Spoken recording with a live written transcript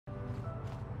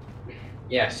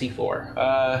Yeah,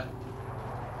 C4.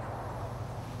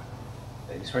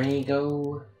 Is where you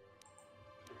go?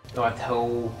 No, a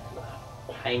toe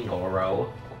angle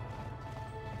row.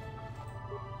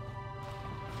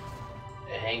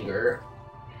 A hanger.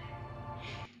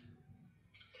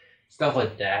 Stuff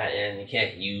like that, and you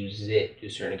can't use it to a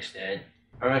certain extent.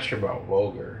 I'm not sure about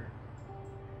vulgar.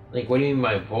 Like, what do you mean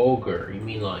by vulgar? You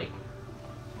mean like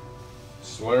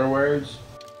slur words?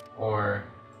 Or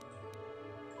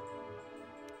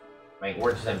like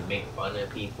words that make fun of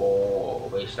people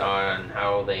based on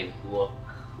how they look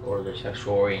or their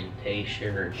sexual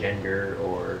orientation or gender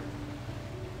or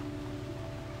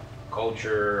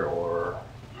culture or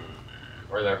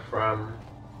where they're from?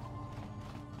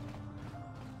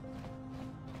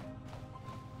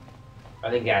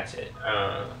 I think that's it.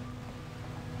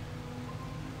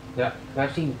 Yeah,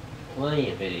 I've seen plenty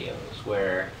of videos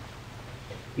where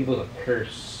people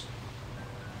curse.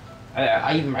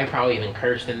 I probably even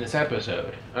cursed in this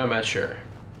episode. I'm not sure.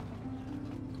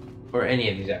 Or any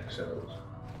of these episodes.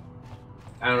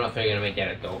 I don't know if they're gonna make that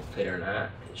adulthood or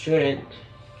not. It shouldn't.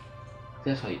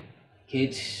 That's why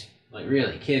kids, like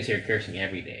really, kids are cursing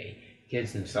every day.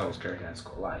 Kids themselves curse at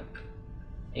school. Like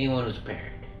anyone who's a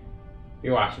parent,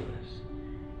 you're watching this.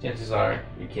 Chances are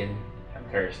your kid have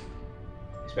cursed,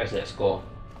 especially at school,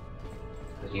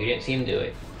 because you didn't see him do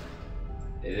it.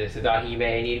 Is this the document you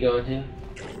may need to go into?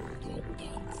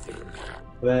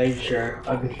 Well, sure.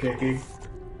 I'm just checking.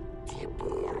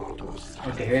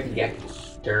 Okay, here we get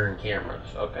stern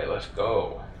cameras. Okay, let's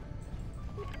go.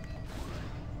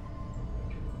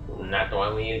 Not the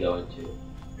one we need to go into.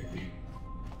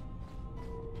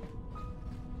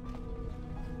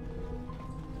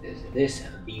 This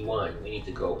B1 we need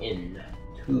to go in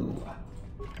to.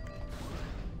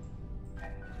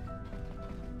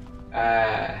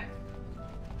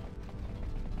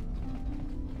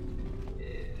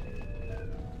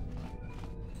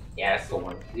 Yeah, that's the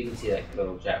one. You can see like the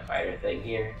little jet fighter thing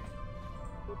here.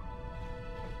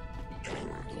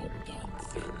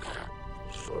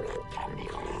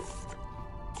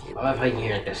 I love how you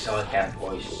hear like the Celicat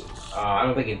voice. I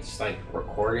don't think it's like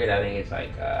recorded. I think it's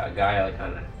like a guy like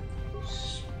on a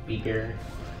speaker.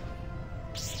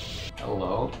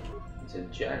 Hello, it's a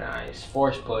Jedi's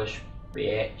force push,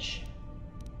 bitch.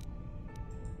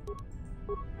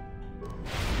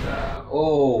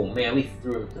 Oh man, we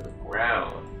threw him to the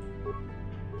ground.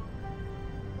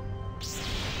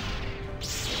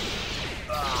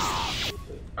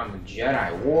 I'm a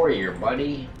Jedi warrior,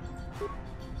 buddy.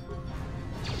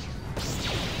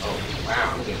 Oh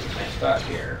wow, I'm getting messed up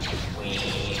here.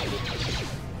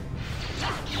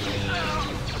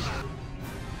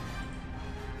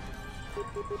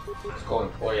 Let's go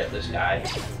and play at this guy.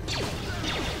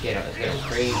 Get him, let's get him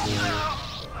crazy.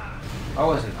 That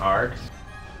wasn't hard.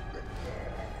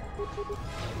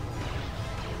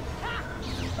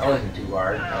 That wasn't too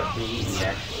hard. That was pretty easy,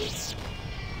 actually.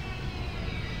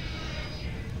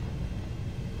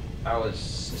 That was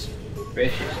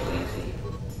suspiciously easy.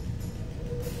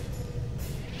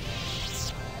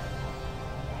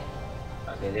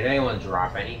 Okay, did anyone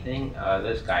drop anything?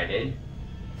 This guy did.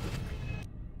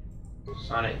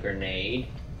 Sonic grenade.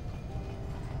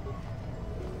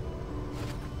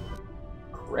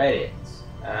 Credits.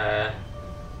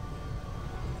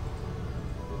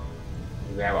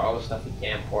 We grab all the stuff we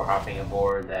can before hopping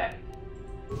aboard that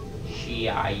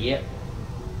Yep.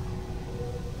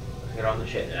 Let's get on the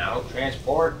ship now.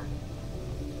 Transport.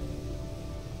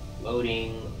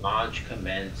 Loading. Launch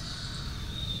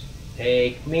commence.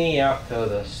 Take me out to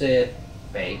the Sith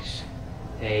base.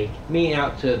 Take me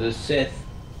out to the Sith.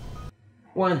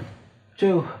 1,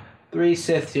 2, 3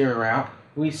 Siths en route.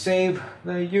 We save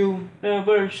the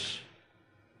universe.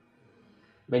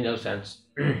 Made no sense.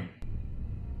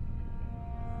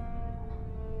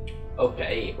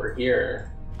 Okay, we're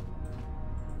here.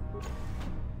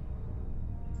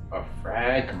 A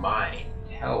frag mine.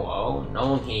 Hello. No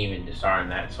one can even disarm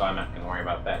that, so I'm not gonna worry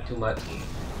about that too much.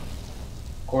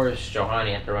 Of course,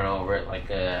 Johanny had to run over it like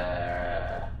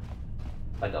a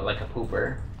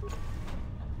pooper.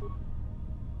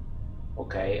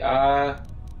 Okay, I'm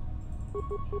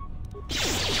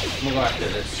gonna go after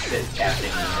this Sith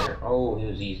captain here. Oh, he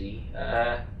was easy.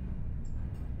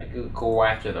 I could go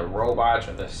after the robots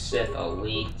or the Sith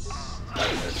elites. Like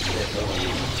the Sith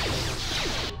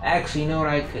elites. Actually, you know what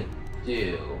I could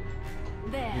do?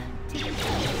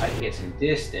 I can get some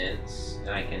distance, and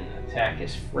I can attack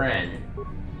his friend.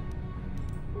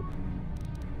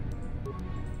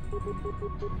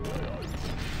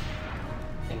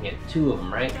 And get 2 of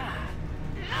them, right?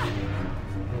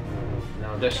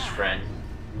 No, just his friend.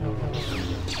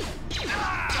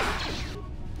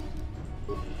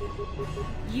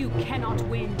 You cannot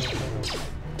win.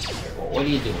 Well, what are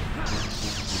you doing?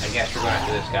 I guess we're going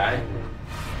after this guy.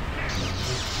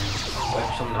 Wait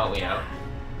for someone to help me out.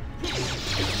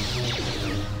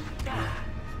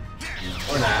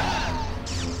 Or not.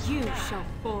 You shall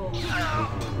fall.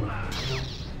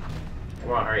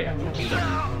 Come on, hurry up.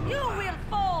 You will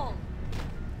fall.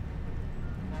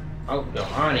 Oh,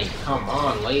 honey, come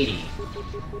on, lady.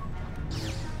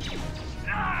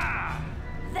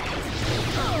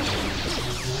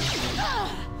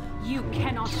 You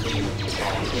cannot win.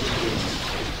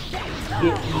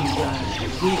 Get these guys.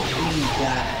 Get these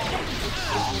guys.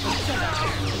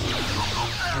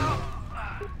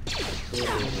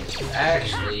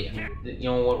 Actually, you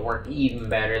know what would work even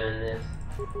better than this?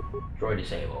 Droid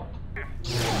disable.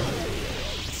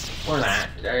 Or not.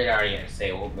 It already got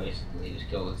disabled, basically. Just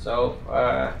killed itself.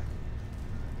 Yeah,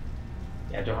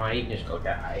 Johanna, you can just go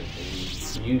die.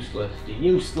 Useless.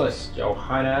 Useless,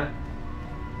 Johanna.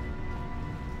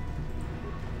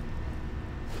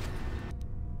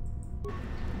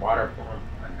 Water pump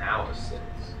analysis.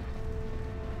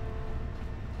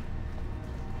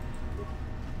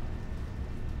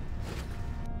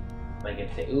 I can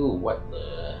say, ooh, what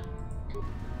the?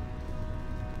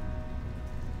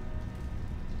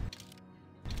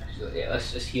 Actually, yeah,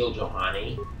 let's just heal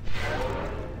Johanny.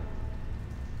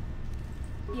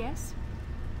 Yes.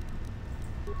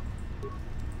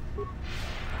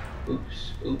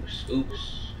 Oops, oops,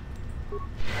 oops.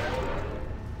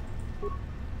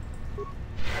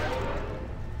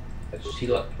 Let's just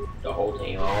heal up the whole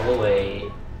thing all the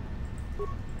way.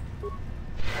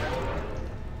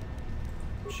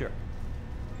 Sure.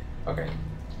 Okay.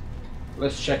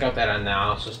 Let's check out that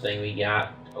analysis thing we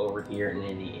got over here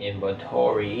in the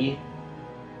inventory.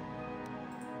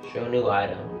 Show new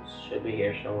items. Should be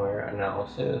here somewhere.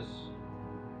 Analysis.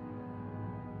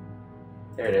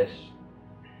 There it is.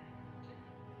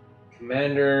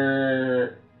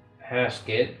 Commander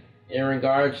Haskett, in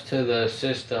regards to the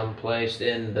system placed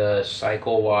in the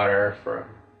cycle water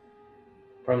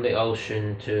from the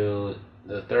ocean to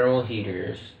the thermal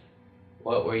heaters,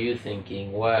 what were you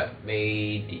thinking? What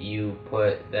made you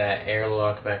put that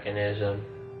airlock mechanism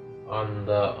on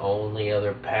the only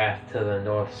other path to the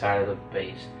north side of the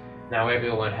base? Now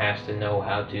everyone has to know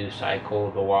how to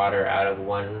cycle the water out of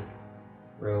one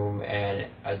room and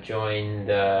join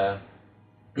the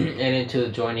and into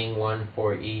adjoining one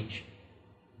for each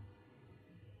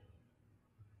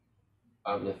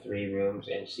of the 3 rooms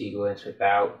and sequence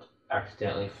without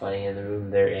accidentally flooding in the room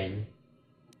they're in.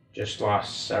 Just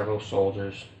lost several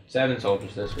soldiers. 7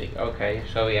 soldiers this week. Okay,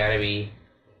 so we gotta be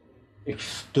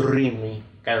extremely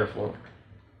careful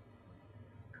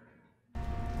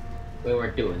when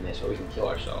we're doing this, or we can kill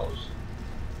ourselves.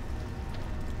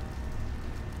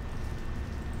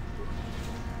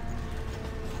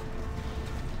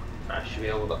 I should be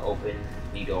able to open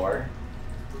the door.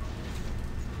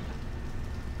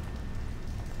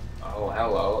 Oh,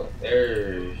 hello.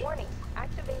 There's... Warning.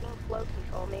 Activating flow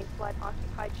control may flood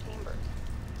occupied chambers.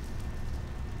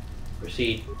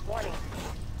 Proceed. Warning.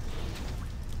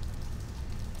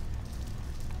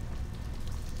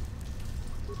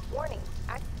 Warning.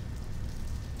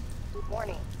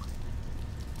 Warning.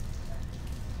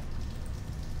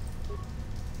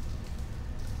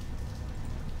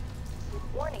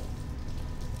 Warning.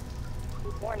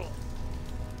 Warning.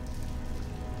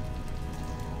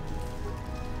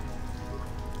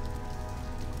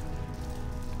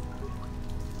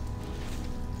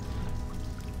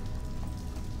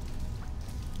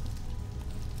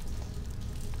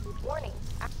 Warning.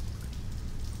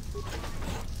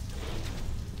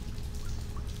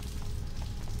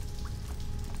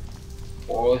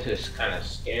 Oh, this is kind of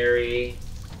scary.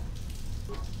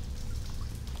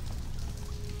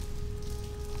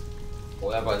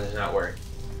 Well, that button does not work.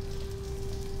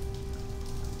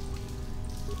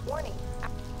 Warning.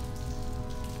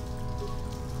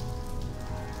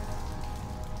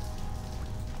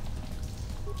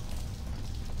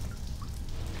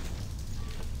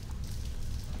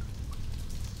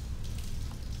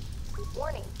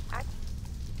 Warning.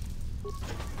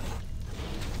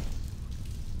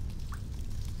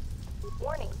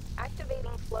 Warning.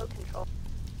 Activating flow control.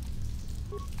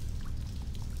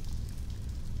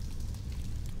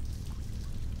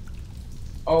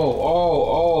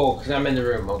 Oh, because I'm in the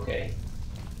room, okay.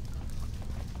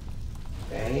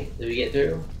 Okay, did we get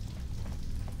through?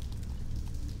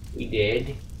 We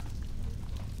did.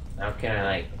 Now can I,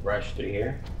 like, rush through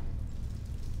here?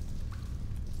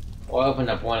 We'll open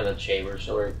up one of the chambers,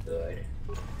 so we're good.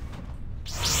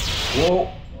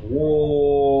 Whoa!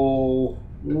 Whoa!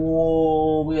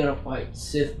 Whoa! Oh, we gotta fight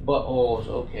Sith buttholes.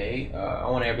 Okay, I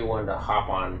want everyone to hop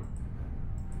on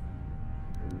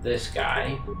this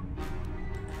guy.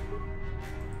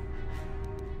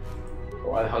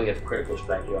 Why the hell you have critical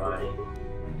strike, Johnny?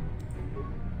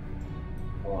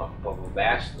 I want Bubba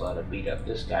Bastila to beat up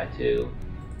this guy too.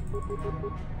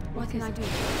 What can I do?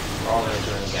 All they're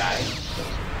doing, guys.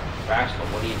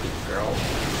 Bastila, what do you do, girl?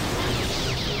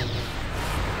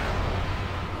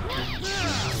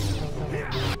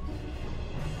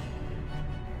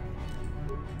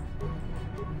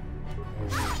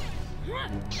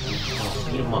 Oh,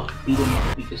 beat him up, beat him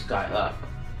up, beat this guy up.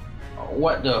 Oh,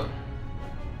 what the?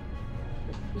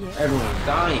 Yes. Everyone's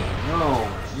dying. No,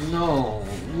 no,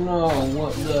 no,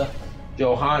 what the?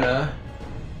 Johanna.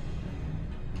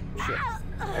 Shit.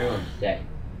 Everyone's dead.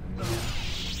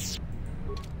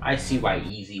 I see why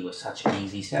easy was such an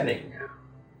easy setting now.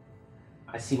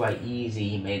 I see why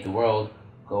easy made the world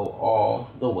go all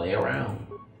the way around.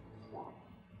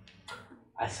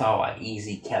 I saw why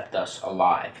easy kept us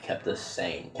alive, kept us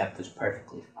sane, kept us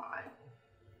perfectly fine.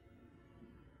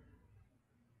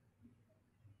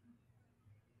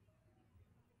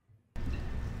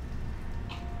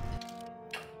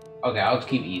 Okay, I'll just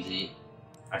keep easy.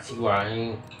 I see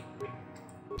why.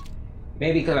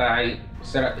 Maybe because I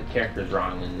set up the characters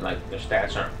wrong and like their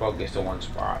stats aren't focused in one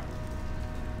spot.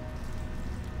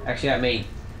 Actually, that made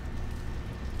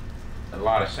a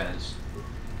lot of sense.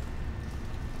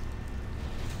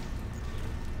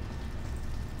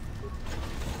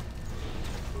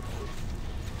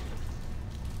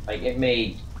 Like, it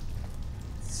made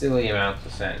silly amounts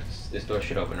of sense. This door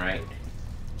should open, right?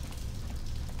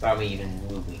 Without me even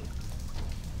moving.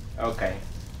 Okay.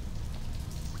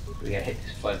 We gotta hit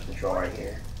this flood control right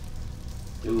here.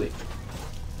 Do it.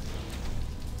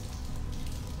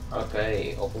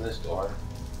 Okay, open this door.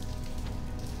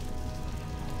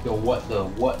 Yo, what the?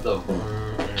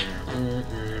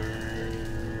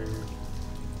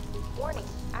 Warning.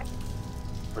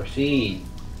 Proceed.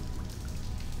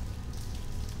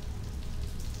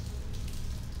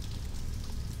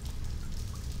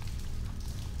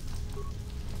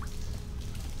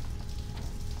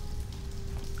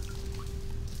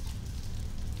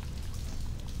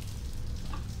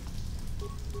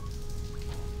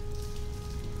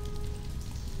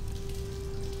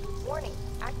 Warning.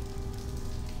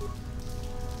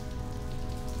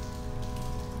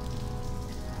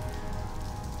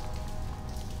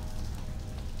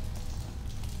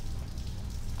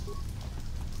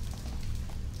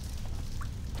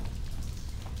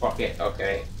 Fuck it,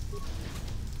 okay.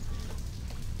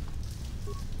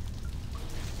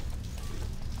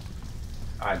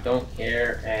 I don't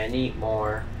care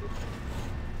anymore.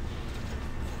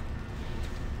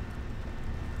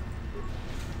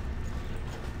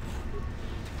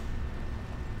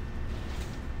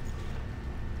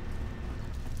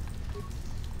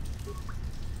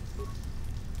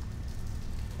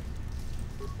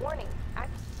 Warning.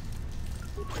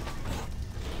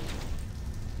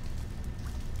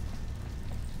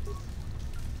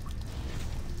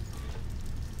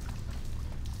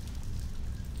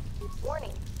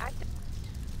 Warning. Active.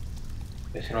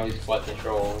 Missing all these flood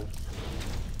controls.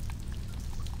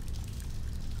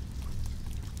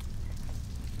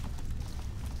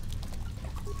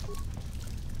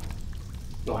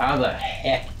 So how the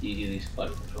heck do you do these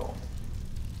flood controls?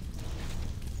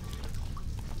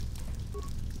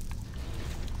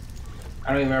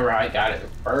 I don't even remember how I got it the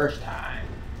first time.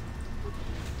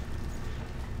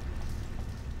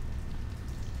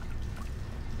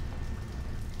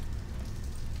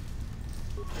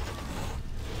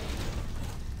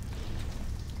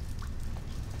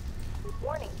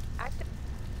 Warning. Active.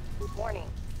 Warning.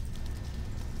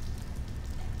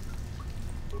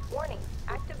 Warning.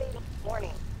 Activating.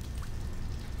 Warning.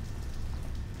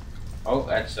 Oh,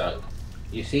 that sucked.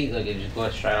 You see, like, it just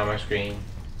glitched right on my screen.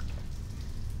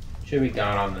 Should be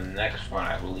gone on the next one,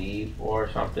 I believe, or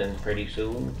something pretty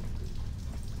soon.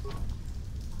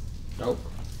 Nope.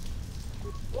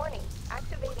 Warning.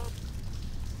 Activating.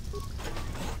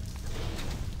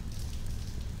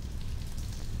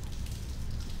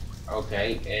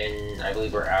 Okay, and I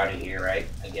believe we're out of here, right?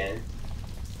 Again.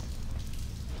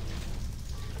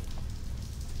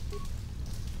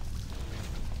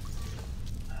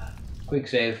 Quick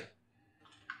save.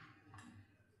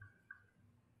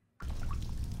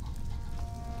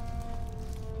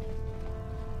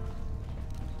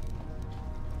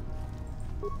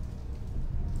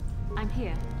 I'm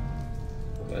here.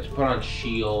 Okay, let's put on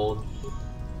shield.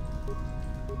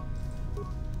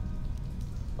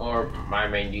 Or my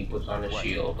main dude puts on a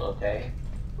shield, okay?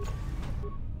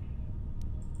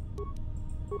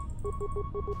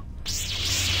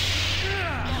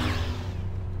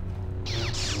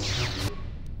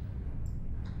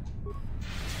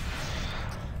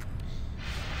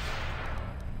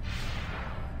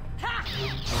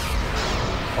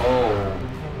 Oh,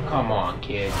 come on,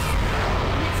 kid.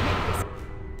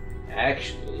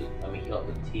 Actually, let me heal up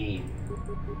the team.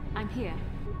 I'm here.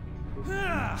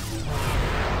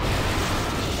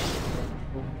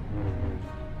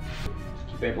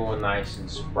 Keep everyone nice and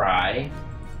spry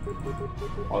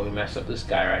while we mess up this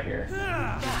guy right here.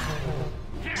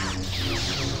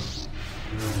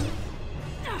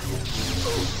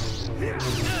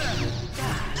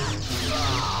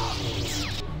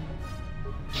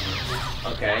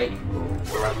 Okay,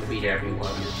 we're about to beat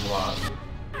everyone. Come on.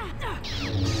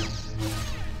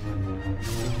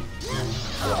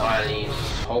 Johannes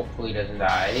hopefully doesn't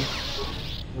die.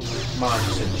 Come on,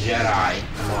 just a Jedi.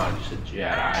 Come on, just a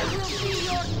Jedi.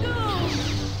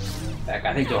 Heck,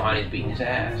 I think Johannes beating his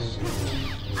ass.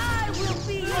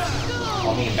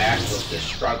 While me and Bastil's just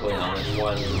struggling on this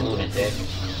one lunatic.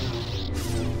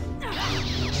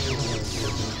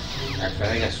 Actually, I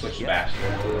think I switched to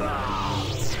Bastil too.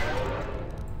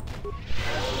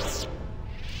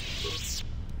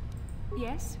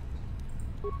 Yes?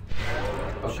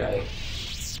 Okay.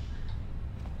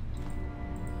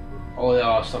 Oh, they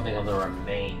all have something on the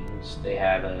remains. They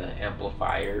have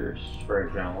amplifiers for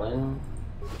adrenaline.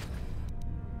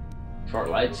 Short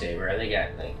lightsaber. I think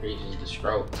that increases the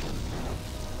stroke.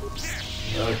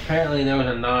 So apparently there was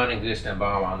a non-existent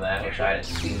bomb on that, which I didn't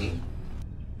see.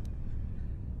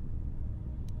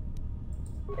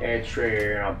 Air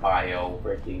trigger and a bio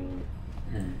freaking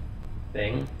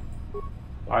thing.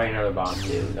 Alright, another bomb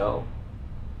too. No.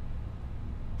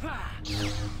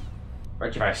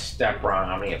 Right, if I step wrong,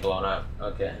 I'm gonna get blown up.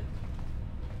 Okay.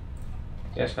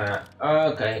 Guess not.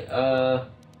 Okay,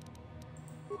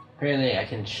 apparently I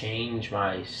can change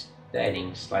my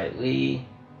settings slightly.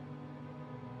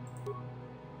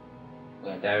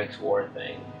 Yeah, Davik's War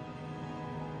thing.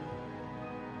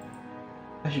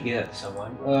 I should get that to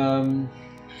someone.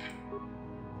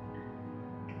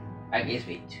 That gives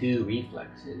me 2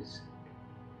 reflexes.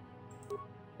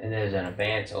 And there's an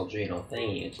advanced adrenal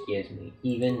thingy, which gives me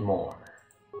even more.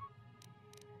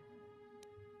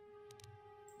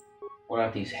 What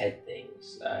about these head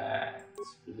things?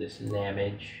 Resistant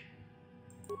damage.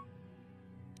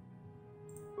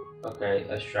 Okay,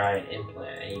 let's try an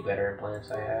implant. Any better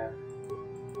implants I have?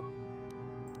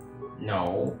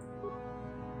 No.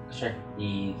 Let's check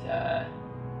these,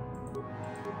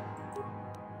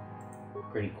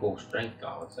 pretty cool strength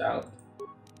gauntlets out.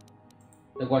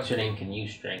 Look, what's your name can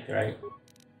use strength, right?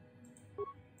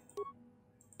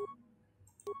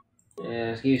 Yeah,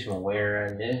 let's give you some wear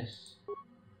on this.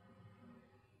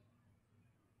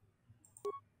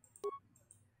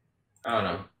 I don't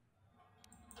know.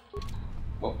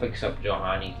 What picks up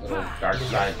Johannes' little dark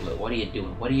side blue? What are you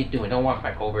doing? What are you doing? Don't walk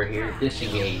back over here.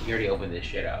 Disengage. You already opened this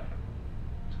shit up.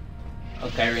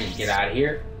 Okay, we're gonna get out of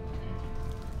here.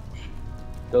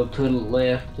 Go to the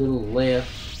left, to the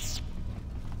left.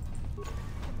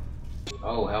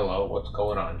 Oh, hello. What's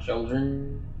going on,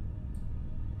 children?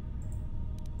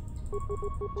 Come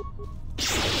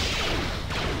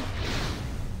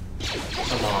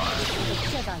on.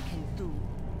 Jedi can do.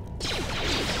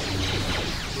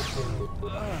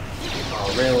 Oh,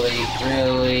 really?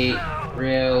 Really?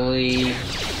 Really?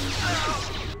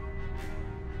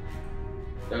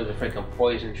 There was a freaking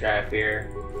poison trap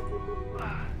here.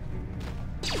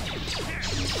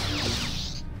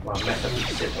 Well, I messed up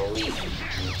these Sith elite.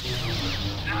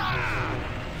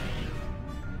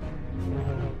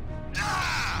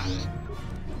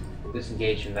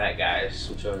 Disengage from that guy,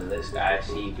 switch over to this guy,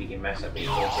 see if we can mess up these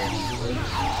easily.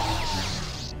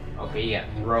 Okay, you got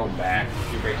thrown back.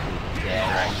 You're basically dead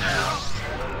right now.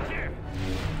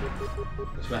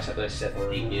 Let's mess up this Sith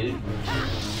elite, dude.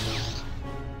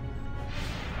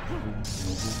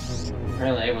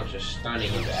 Apparently everyone's just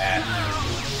stunning his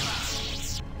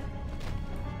ass.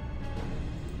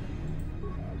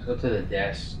 Let's go to the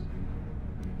desk.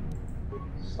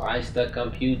 Slice the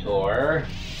computer.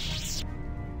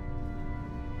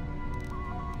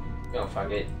 No,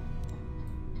 fuck it.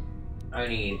 I don't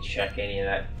need to check any of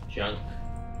that junk.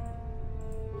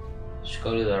 Just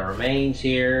go to the remains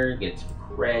here, get some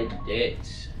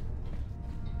credits.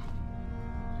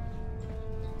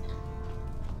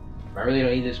 I really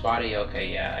don't need this body? Okay,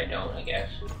 yeah, I don't, I guess.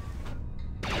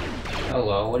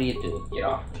 Hello, what are you doing? Get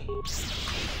off me.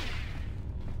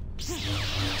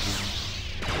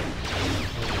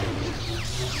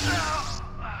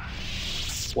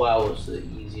 Wow, was the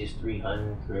easiest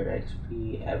 300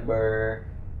 XP ever.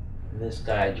 And this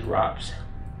guy drops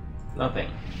nothing.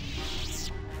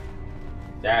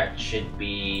 That should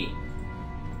be...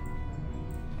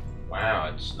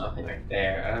 Wow, it's nothing right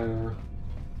there.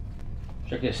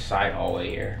 Check this side hallway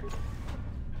here.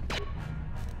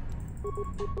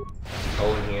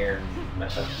 Go in here and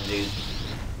mess up some dudes.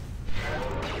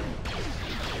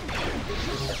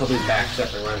 I hope he backs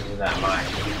up and runs into that mine.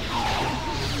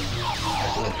 I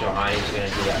think Johanny's gonna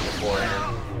do that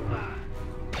beforehand.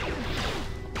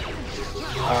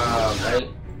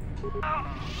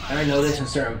 I noticed in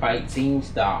certain fight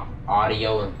scenes, the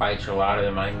audio and fights are louder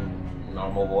than my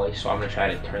normal voice, so I'm gonna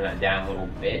try to turn that down a little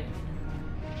bit.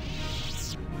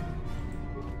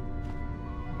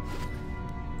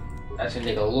 That's gonna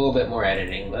take a little bit more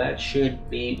editing, but that should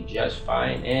be just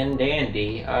fine and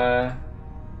dandy.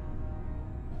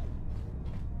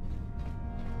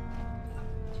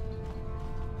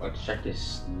 Let's check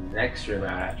this next room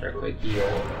out after a quick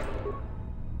heal.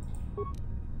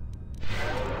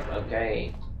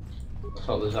 Okay. Let's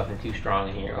hope there's nothing too strong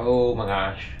in here. Oh my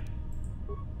gosh.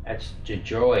 That's the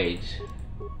droids.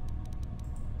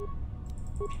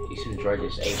 Decent droid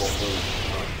is able to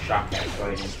shock that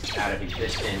droid out of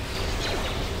existence.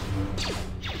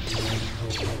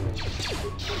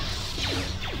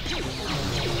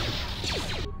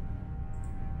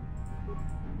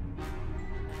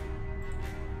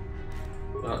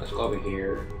 Oh, let's go over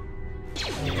here.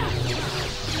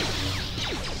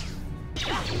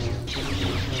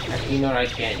 Actually, you know what I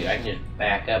can do? I can just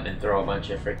back up and throw a bunch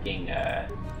of freaking,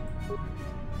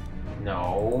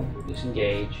 no.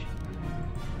 Disengage.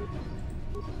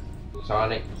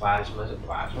 Sonic plasma. Is it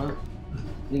plasma? I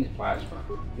think it's plasma.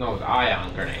 No, it's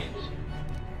ion grenades.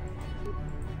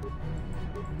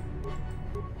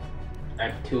 I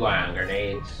have 2 ion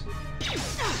grenades.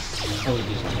 How would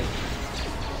we do something?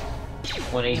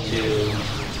 22,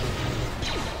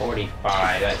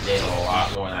 45. That did a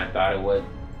lot more than I thought it would.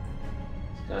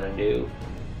 It's gonna do.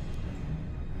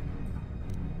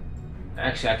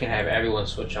 Actually, I can have everyone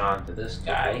switch on to this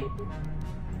guy,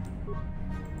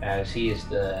 as he is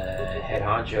the head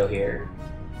honcho here.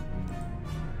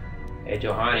 Hey,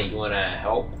 Johanny, you wanna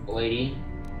help, lady?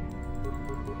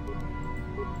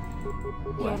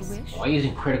 Yes. Why are you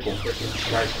using critical freaking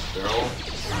strike, girl?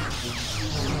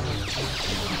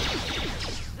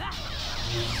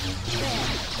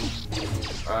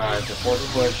 The force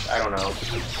push, I don't know.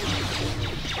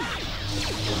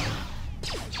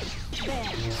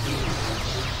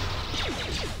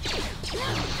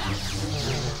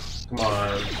 Come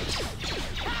on.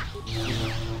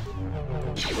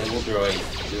 Disable droid.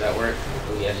 Does that work?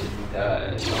 Oh yes, it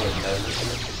does. No, it doesn't.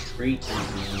 Freak.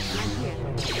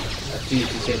 Let's use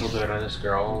disable droid on this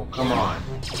girl. Come on.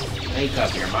 Make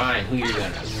up your mind who you're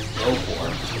gonna go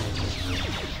for.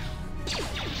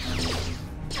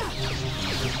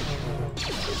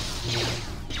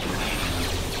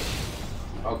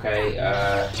 Okay,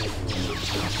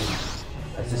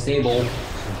 let's disable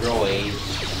droid.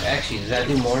 Actually, does that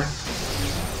do more?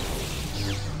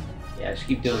 Yeah, just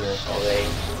keep doing this all day.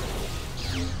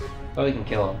 Oh, we can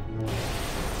kill him.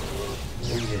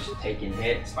 He's just taking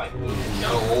hits like he's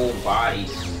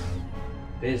nobody's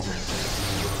business.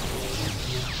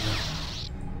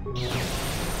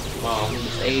 Come on,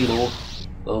 disable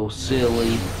those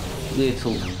silly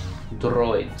little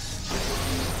droids.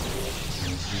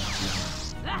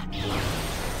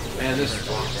 Man, this is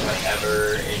the longest fight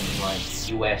ever in like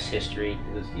US history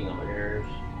because it's getting on my nerves.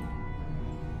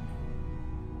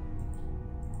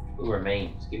 Who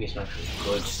remains? Give me some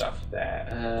good stuff for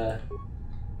that. I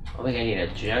don't think I need a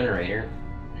generator.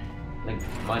 I think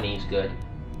money's good.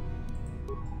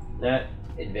 Not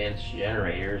advanced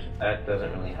generators. That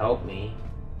doesn't really help me.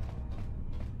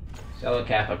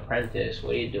 Celicaf apprentice,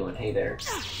 what are you doing? Hey there.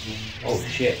 Oh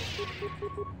shit.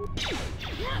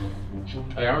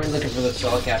 Wait, aren't we looking for the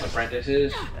Celicaf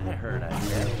apprentices? I heard I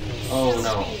said. Oh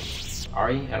no. Are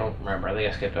you? I don't remember. I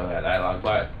think I skipped over that dialogue,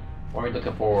 but are we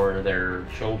looking for their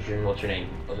children? What's her name?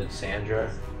 Was it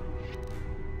Sandra?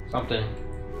 Something.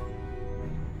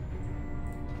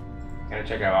 Can I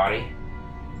check her body?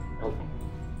 Nope.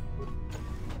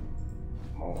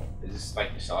 Oh, is this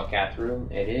like the Celicaf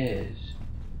room? It is.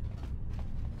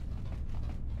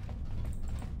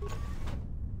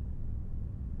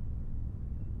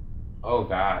 Oh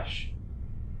gosh.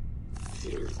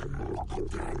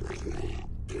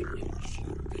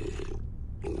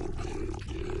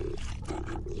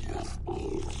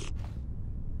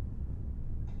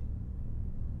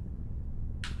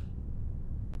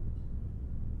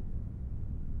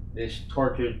 This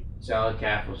tortured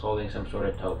Celicaf was holding some sort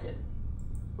of token.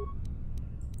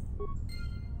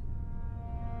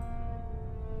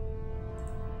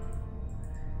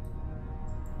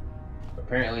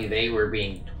 Apparently they were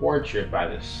being tortured by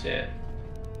the Sith.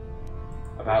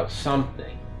 about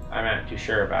something. I'm not too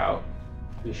sure about.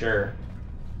 Too sure.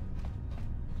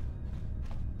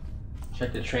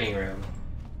 Check the training room.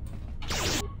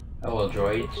 Hello,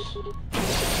 droids.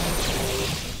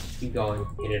 Keep going.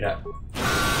 Hit it up.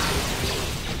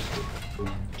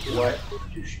 What?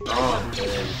 Too strong for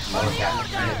this small cat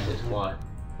apprentices. What?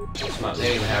 They don't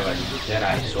even have a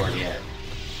Jedi sword yet.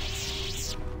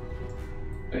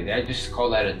 Wait, did I just call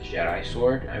that a Jedi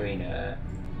sword? I mean, a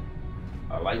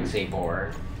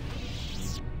lightsaber.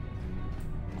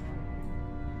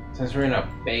 Since we're in a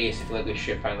base, I feel like we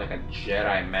should find like a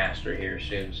Jedi Master here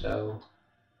soon, so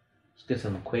let's get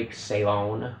some quick sail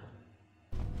on.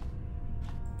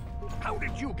 How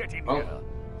did you get in here?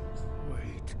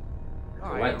 Wait.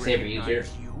 Lightsaber user.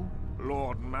 You?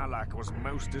 Lord Malak was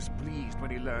most displeased when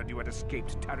he learned you had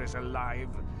escaped Taris alive.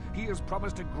 He has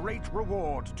promised a great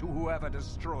reward to whoever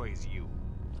destroys you.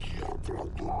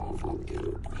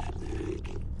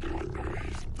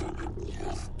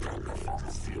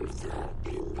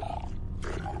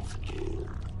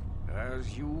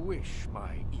 As you wish,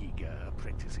 my eager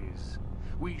apprentices.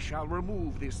 We shall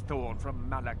remove this thorn from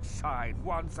Malak's side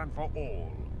once and for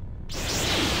all.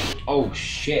 Oh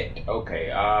shit. Okay,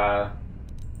 yeah,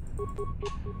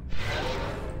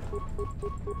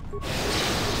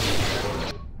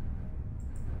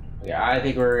 I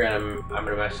think I'm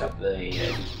gonna mess up the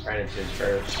apprentices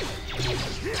first.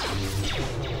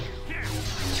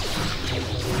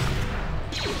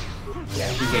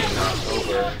 Yeah, she's getting knocked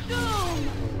over.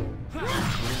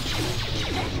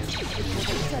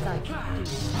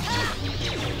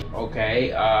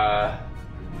 Okay, I'm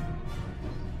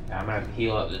gonna have to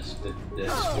heal up this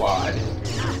squad.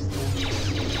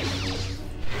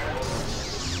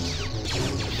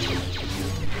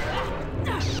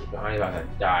 Johnny's about to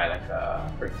die like a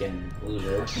freaking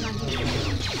loser.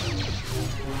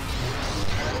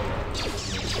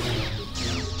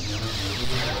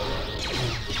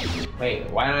 Wait,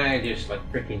 why don't I just like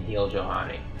freaking heal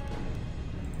Johanny?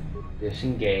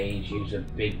 Disengage, use a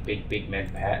big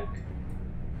med pack.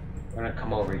 I'm gonna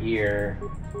come over here.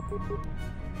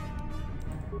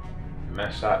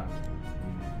 Mess up.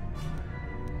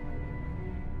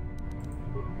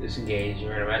 Disengage,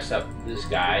 you're gonna mess up this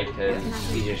guy because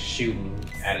he's just shooting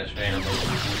at his family.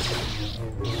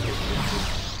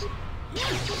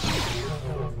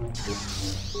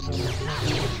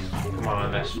 Come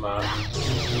on, mess him up.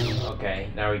 Okay,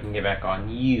 now we can get back on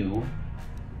you.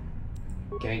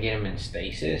 Can I get him in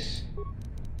stasis?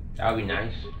 That would be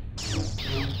nice.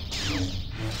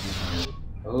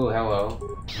 Oh, hello.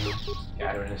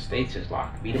 Got him in a stasis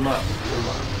lock. Beat him up. Beat him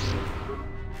up.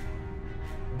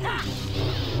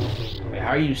 Wait, how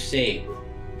are you saved?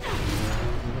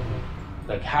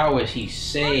 Like, how is he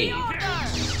saved?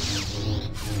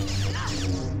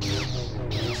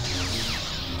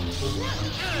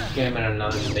 Get him in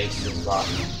another stasis lock.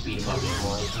 Beat him up some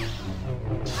more.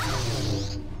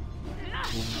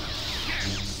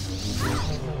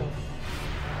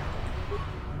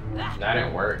 That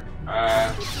didn't work. I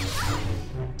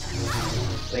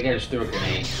think I just threw a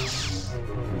grenade.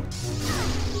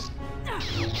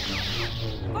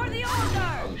 For the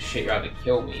order! Oh shit, you're about to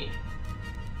kill me.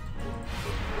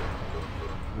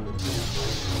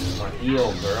 Come on,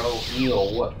 heal, girl.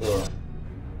 Heal. What the?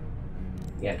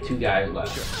 You have 2 guys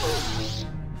left.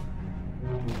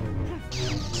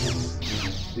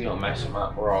 If we don't mess them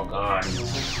up, we're all gone.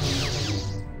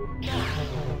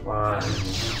 Come on.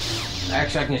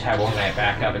 Actually, I can just have one guy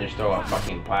back up and just throw a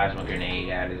fucking plasma grenade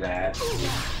at his ass.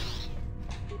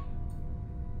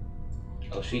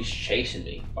 Oh, she's chasing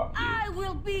me. Fuck you. I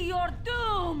will be your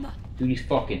doom! Dude, he's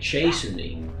fucking chasing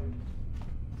me.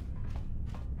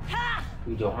 Ha!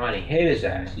 Dude, Johanny, hit his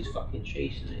ass. He's fucking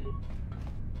chasing me.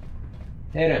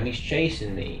 Hit him, he's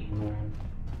chasing me.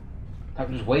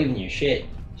 Stop just waving your shit.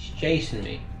 He's chasing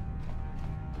me.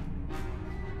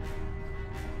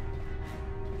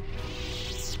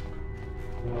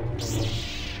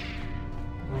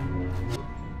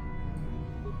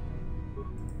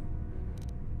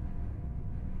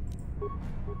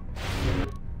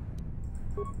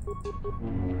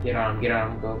 Get on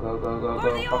him, go, go, go, go,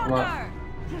 go, fuck him up.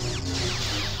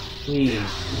 Please,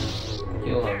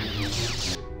 kill him.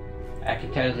 I can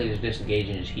technically just disengage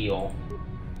and just heal.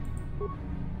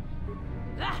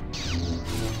 I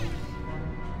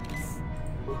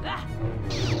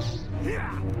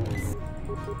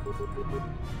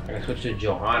can switch to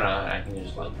Johanna and I can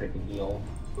just like freaking heal.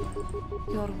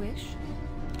 Your wish?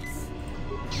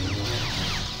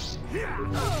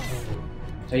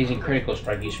 So using critical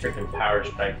strike, use freaking power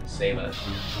strike to save us.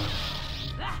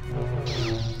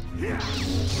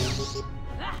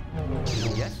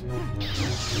 Yes?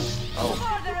 Oh,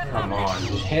 come on,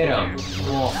 just hit him.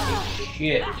 Oh,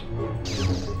 shit.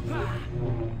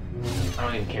 I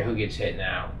don't even care who gets hit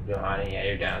now. Johanna, yeah,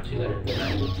 you're down 2 letters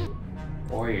tonight.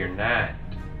 Or you're not.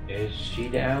 Is she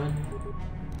down?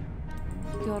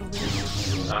 Your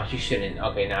wish. No, she shouldn't.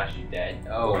 Okay, now she's dead.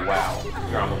 Oh, wow.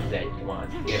 You're almost dead. Come on,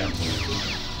 get him.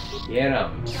 Get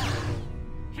him.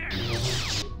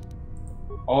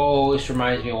 Oh, this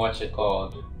reminds me of what's it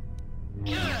called?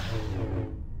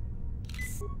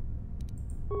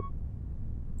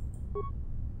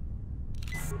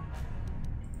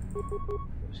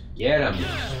 Get him.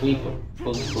 Sweep him.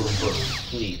 Boom, boom, boom.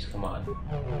 Please, come on.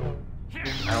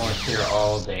 I don't want to sit here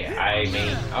all day. I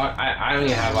don't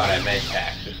even have a lot of med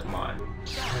packs, so come on.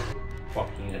 You're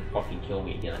gonna fucking kill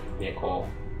me again like a vehicle.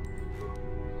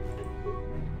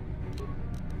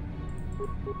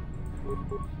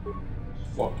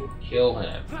 Fucking kill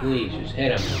him. Please, just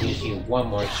hit him. We just need one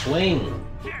more swing.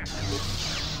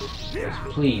 Just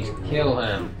please, kill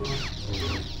him.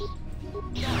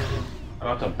 I'm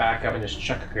about to back up and just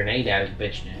chuck a grenade at his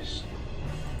bitchness.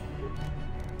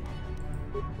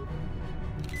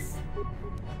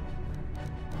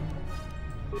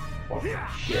 Oh,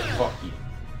 shit, fuck you.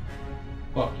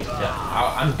 Fuck you,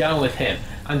 I'm done with him.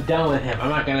 I'm done with him. I'm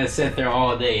not gonna sit there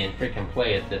all day and freaking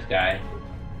play with this guy.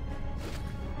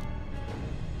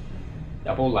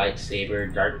 Double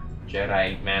lightsaber, Dark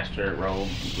Jedi Master Robe.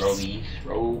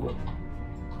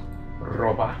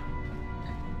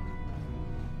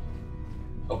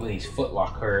 Open these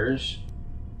footlockers.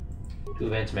 2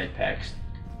 events med packs.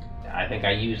 I think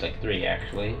I used like 3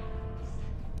 actually.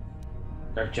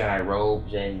 Dark Jedi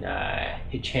robes and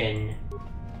Hitchen.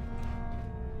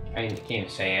 I can't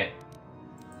say it.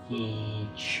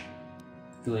 Heech.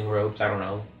 Healing robes, I don't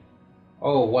know.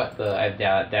 Oh, what the? I have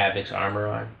Davik's armor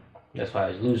on. That's why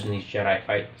I was losing these Jedi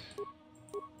fights.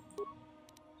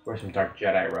 Wear some Dark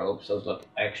Jedi robes, those look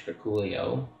extra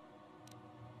coolio.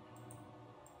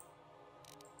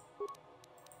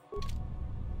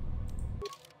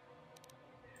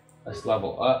 Let's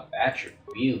level up.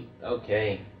 Attribute.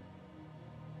 Okay.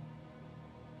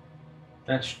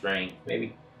 That's strength.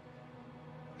 Maybe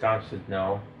constant,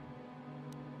 no.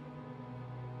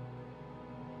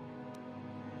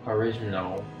 Charisma,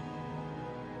 no.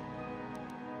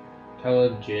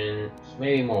 Intelligence,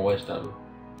 maybe more wisdom.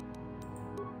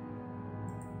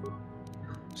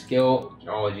 Skill, can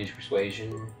always use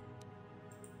persuasion.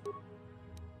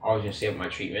 Always gonna save my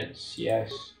treatments,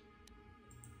 yes.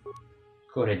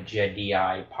 Go to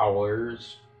Jedi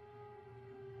powers.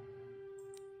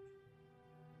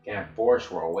 Can have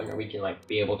force rolling, or we can like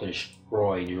be able to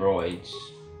destroy droids.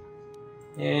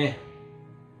 Eh.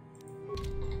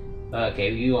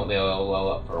 Okay, you won't be able to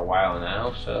level up for a while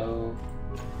now, so